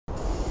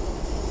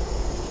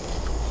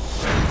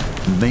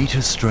Meet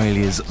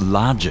Australia's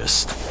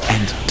largest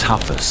and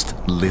toughest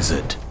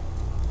lizard.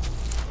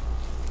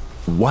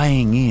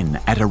 Weighing in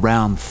at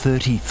around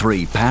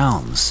 33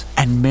 pounds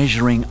and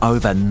measuring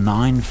over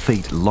 9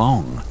 feet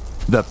long,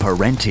 the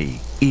Perentie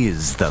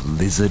is the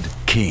lizard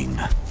king.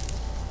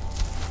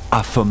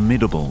 A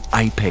formidable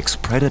apex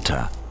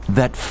predator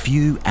that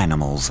few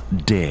animals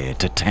dare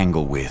to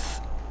tangle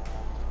with.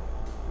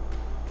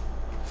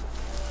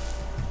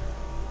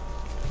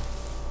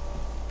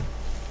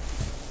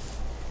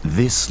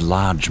 This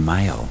large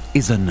male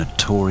is a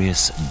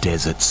notorious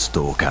desert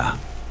stalker.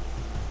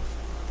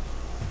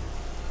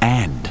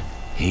 And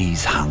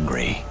he's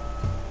hungry.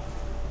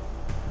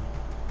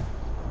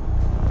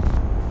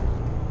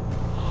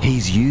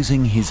 He's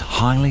using his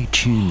highly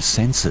tuned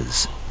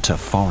senses to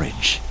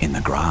forage in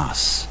the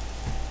grass.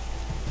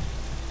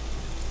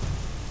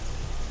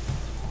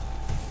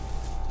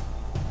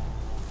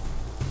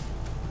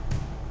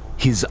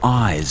 His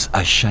eyes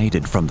are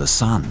shaded from the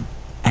sun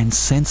and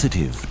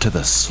sensitive to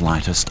the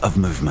slightest of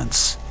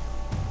movements.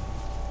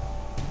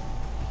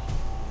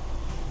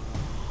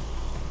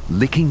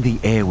 Licking the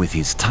air with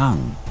his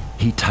tongue,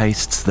 he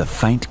tastes the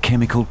faint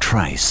chemical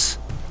trace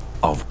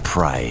of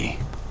prey.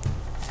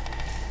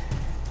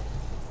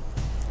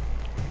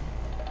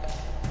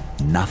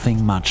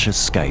 Nothing much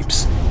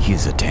escapes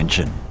his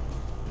attention.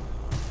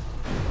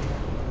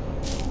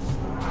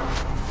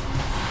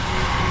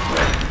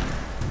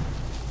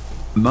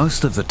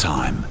 Most of the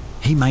time,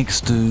 he makes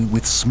do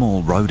with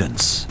small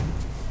rodents.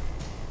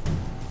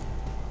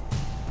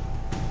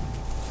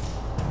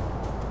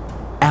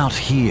 Out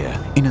here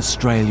in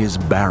Australia's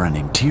barren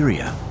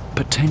interior,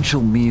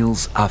 potential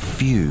meals are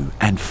few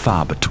and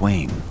far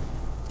between.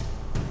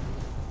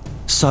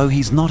 So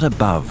he's not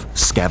above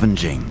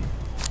scavenging.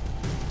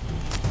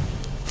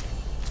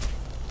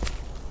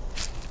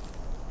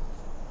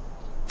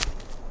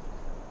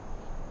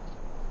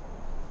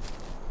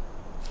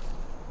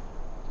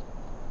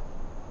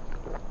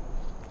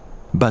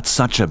 But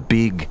such a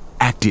big,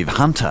 active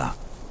hunter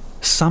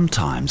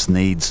sometimes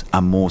needs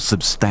a more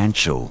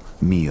substantial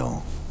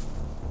meal.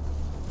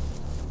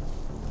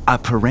 A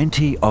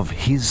Perentie of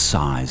his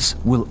size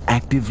will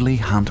actively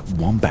hunt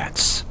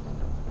wombats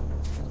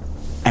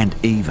and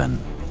even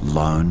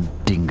lone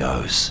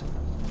dingoes.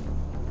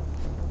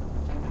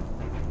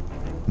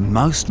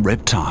 Most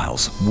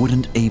reptiles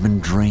wouldn't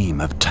even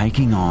dream of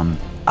taking on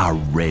a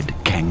red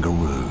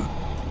kangaroo.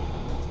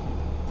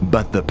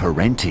 But the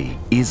Perentie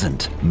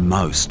isn't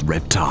most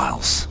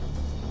reptiles.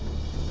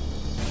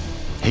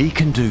 He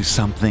can do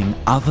something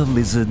other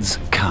lizards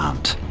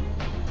can't.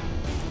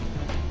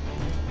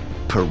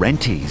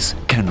 Perenties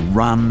can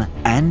run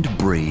and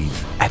breathe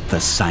at the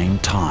same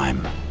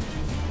time.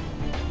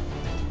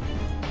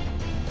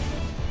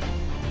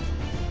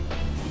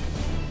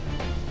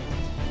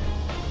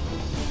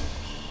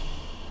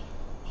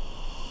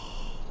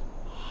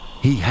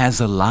 He has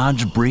a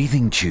large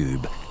breathing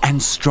tube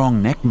and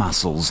strong neck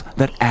muscles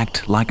that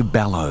act like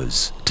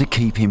bellows to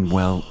keep him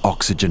well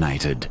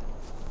oxygenated,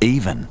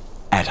 even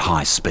at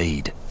high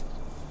speed.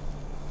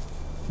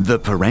 The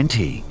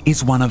Perentie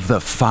is one of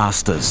the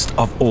fastest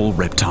of all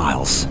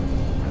reptiles.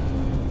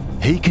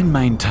 He can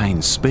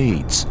maintain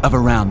speeds of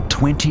around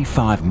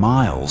 25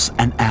 miles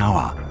an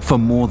hour for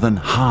more than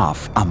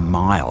half a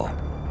mile,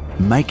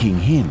 making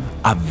him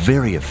a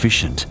very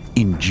efficient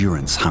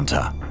endurance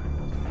hunter.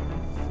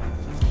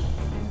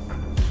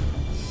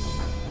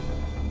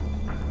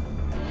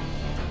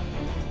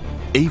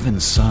 Even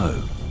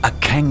so, a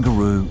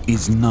kangaroo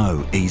is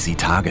no easy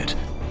target.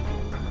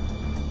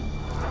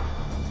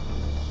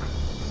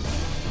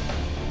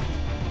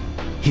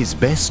 His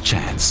best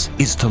chance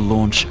is to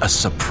launch a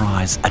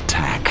surprise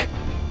attack.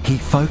 He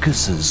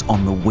focuses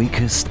on the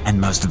weakest and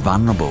most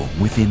vulnerable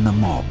within the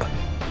mob.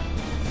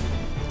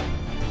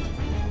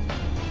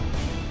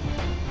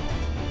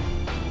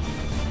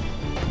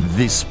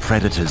 This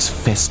predator's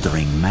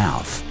festering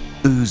mouth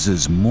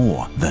oozes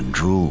more than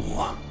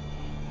drool.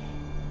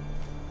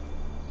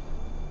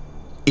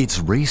 It's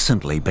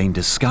recently been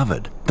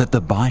discovered that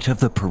the bite of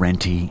the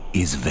Perentie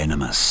is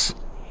venomous.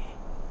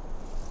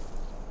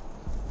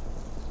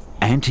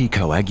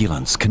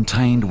 Anticoagulants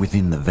contained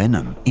within the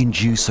venom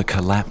induce a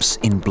collapse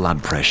in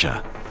blood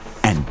pressure,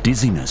 and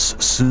dizziness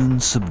soon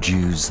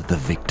subdues the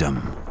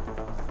victim.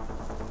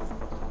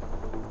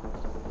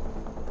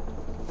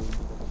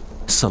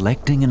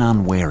 Selecting an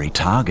unwary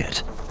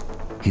target,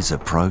 his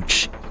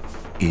approach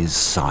is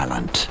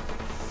silent.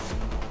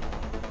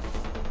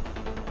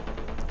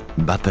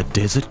 But the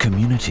desert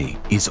community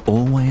is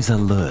always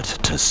alert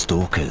to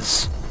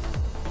stalkers.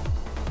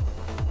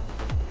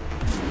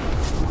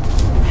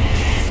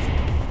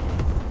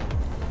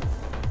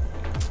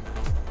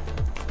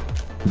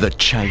 The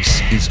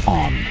chase is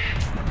on,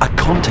 a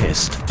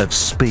contest of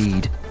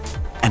speed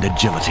and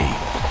agility.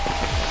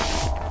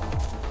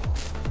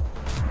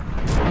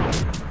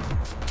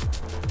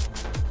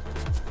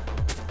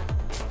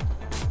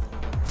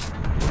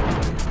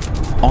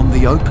 On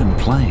the open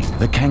plain,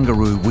 the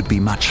kangaroo would be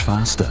much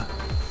faster.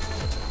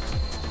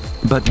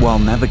 But while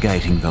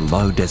navigating the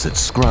low desert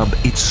scrub,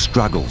 it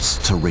struggles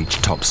to reach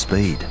top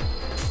speed.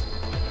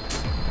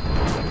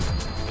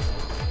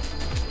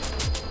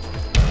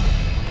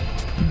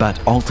 But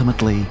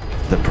ultimately,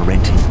 the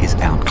Perentie is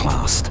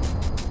outclassed.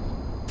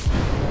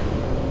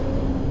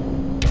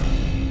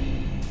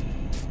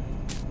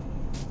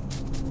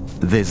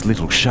 There's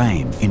little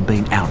shame in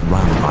being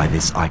outrun by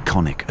this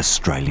iconic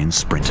Australian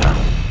sprinter.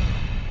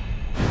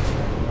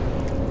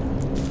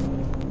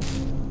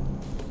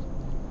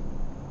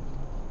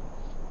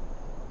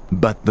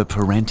 But the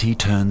Perentie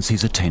turns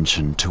his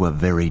attention to a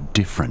very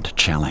different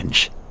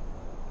challenge.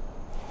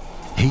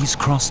 He's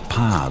crossed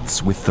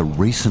paths with the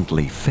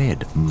recently fed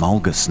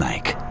mulga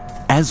snake.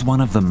 As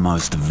one of the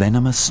most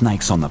venomous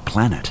snakes on the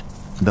planet,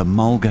 the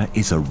mulga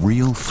is a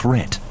real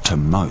threat to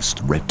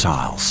most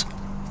reptiles.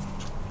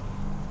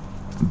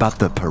 But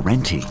the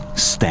Perentie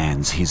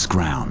stands his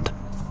ground.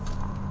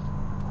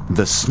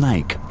 The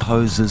snake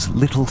poses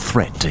little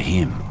threat to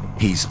him.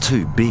 He's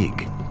too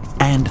big.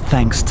 And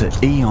thanks to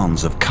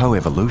eons of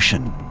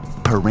coevolution,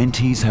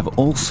 Perenties have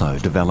also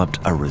developed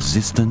a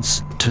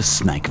resistance to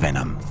snake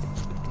venom.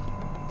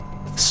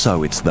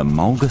 So it's the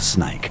mulga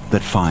snake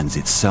that finds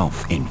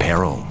itself in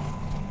peril.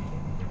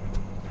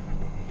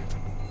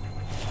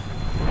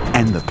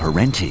 And the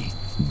Perentie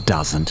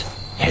doesn't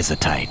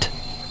hesitate.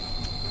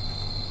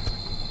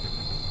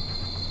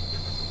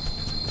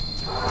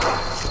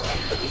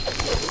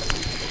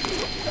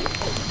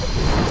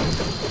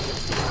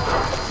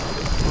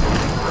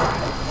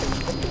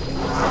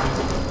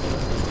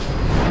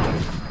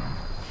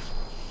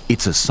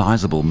 It's a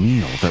sizable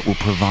meal that will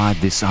provide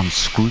this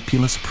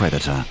unscrupulous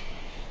predator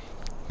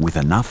with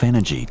enough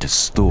energy to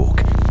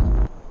stalk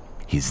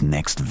his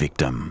next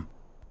victim.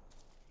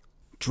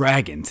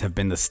 Dragons have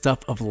been the stuff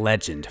of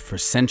legend for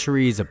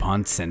centuries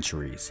upon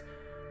centuries,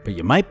 but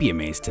you might be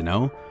amazed to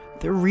know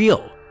they're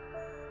real.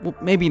 Well,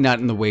 maybe not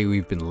in the way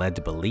we've been led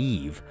to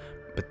believe,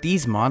 but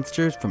these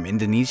monsters from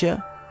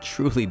Indonesia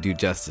truly do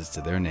justice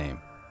to their name.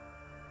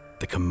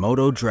 The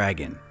Komodo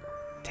dragon,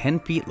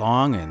 10 feet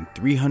long and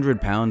 300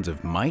 pounds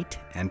of might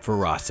and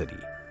ferocity.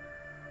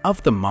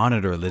 Of the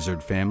monitor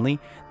lizard family,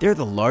 they're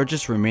the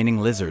largest remaining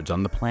lizards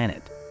on the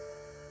planet.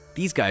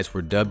 These guys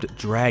were dubbed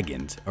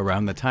dragons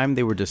around the time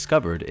they were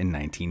discovered in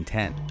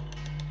 1910.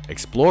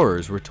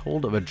 Explorers were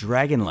told of a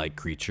dragon-like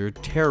creature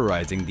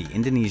terrorizing the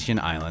Indonesian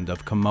island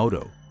of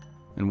Komodo.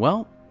 And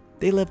well,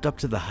 they lived up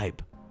to the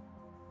hype.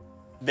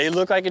 They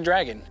look like a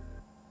dragon.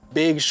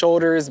 Big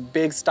shoulders,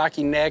 big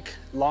stocky neck,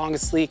 long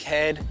sleek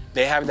head.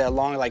 They have that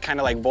long, kind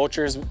of like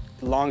vultures,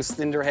 long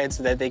slender head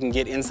so that they can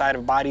get inside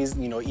of bodies,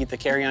 eat the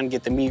carrion,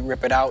 get the meat,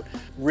 rip it out.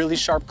 Really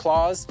sharp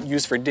claws,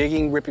 used for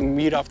digging, ripping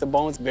meat off the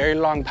bones. Very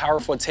long,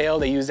 powerful tail.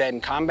 They use that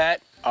in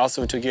combat.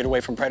 Also to get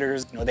away from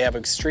predators. They have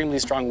extremely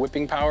strong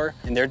whipping power,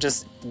 and they're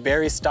just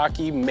very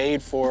stocky,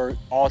 made for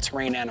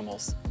all-terrain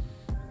animals.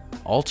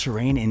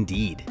 All-terrain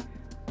indeed.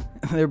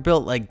 They're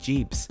built like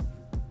Jeeps,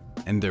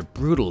 and they're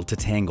brutal to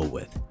tangle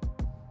with.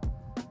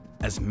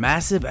 As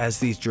massive as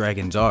these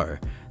dragons are,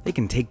 they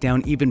can take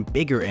down even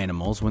bigger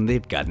animals when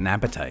they've got an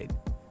appetite.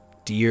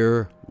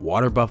 Deer,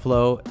 water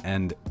buffalo,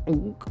 and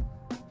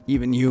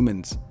even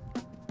humans.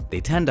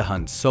 They tend to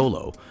hunt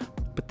solo,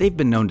 but they've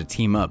been known to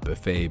team up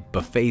if a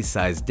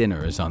buffet-sized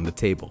dinner is on the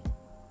table.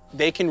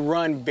 They can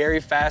run very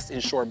fast in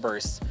short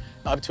bursts,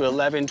 up to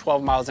 11,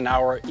 12 miles an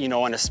hour,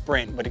 on a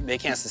sprint, but they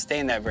can't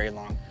sustain that very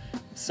long.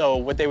 So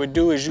what they would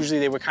do is usually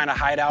they would kind of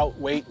hide out,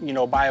 wait,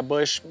 by a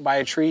bush, by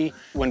a tree.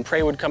 When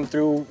prey would come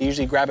through,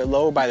 usually grab it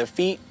low by the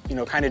feet,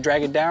 kind of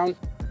drag it down.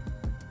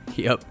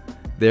 Yep,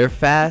 they're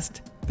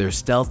fast, they're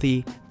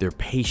stealthy, they're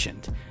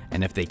patient,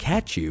 and if they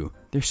catch you,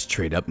 they're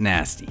straight up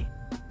nasty.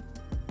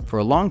 For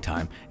a long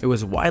time, it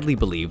was widely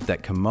believed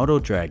that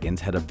Komodo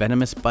dragons had a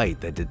venomous bite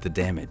that did the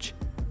damage.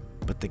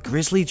 But the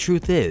grisly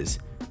truth is,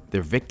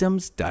 their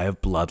victims die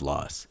of blood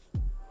loss.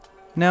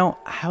 Now,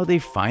 how they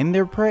find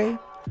their prey?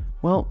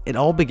 Well, it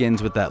all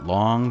begins with that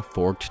long,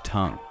 forked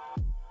tongue.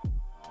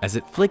 As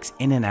it flicks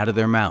in and out of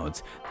their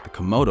mouths, the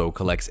Komodo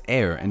collects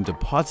air and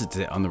deposits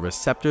it on the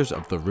receptors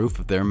of the roof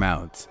of their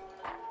mouths.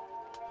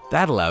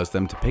 That allows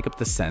them to pick up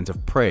the scent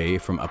of prey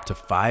from up to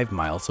 5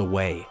 miles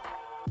away.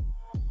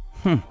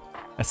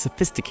 A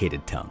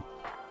sophisticated tongue.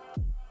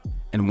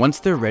 And once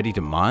they're ready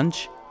to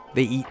munch,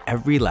 they eat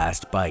every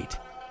last bite.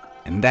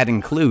 And that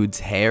includes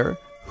hair,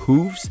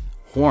 hooves,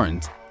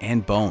 horns,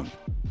 and bone.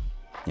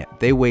 Yeah,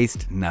 they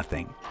waste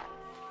nothing.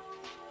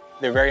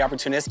 They're very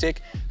opportunistic,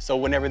 so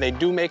whenever they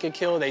do make a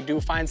kill, they do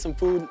find some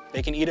food,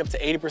 they can eat up to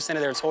 80%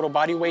 of their total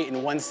body weight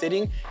in one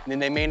sitting, and then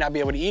they may not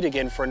be able to eat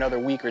again for another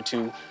week or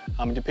two,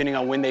 depending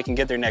on when they can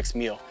get their next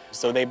meal.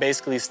 So they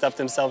basically stuff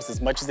themselves as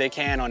much as they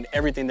can on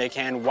everything they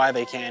can, while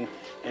they can,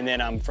 and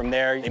then from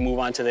there, they move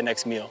on to the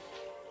next meal.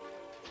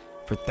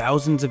 For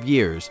thousands of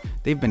years,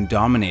 they've been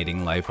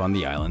dominating life on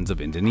the islands of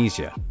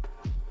Indonesia.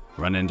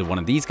 Run into one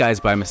of these guys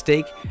by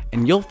mistake,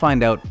 and you'll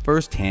find out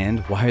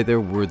firsthand why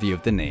they're worthy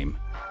of the name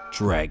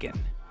dragon.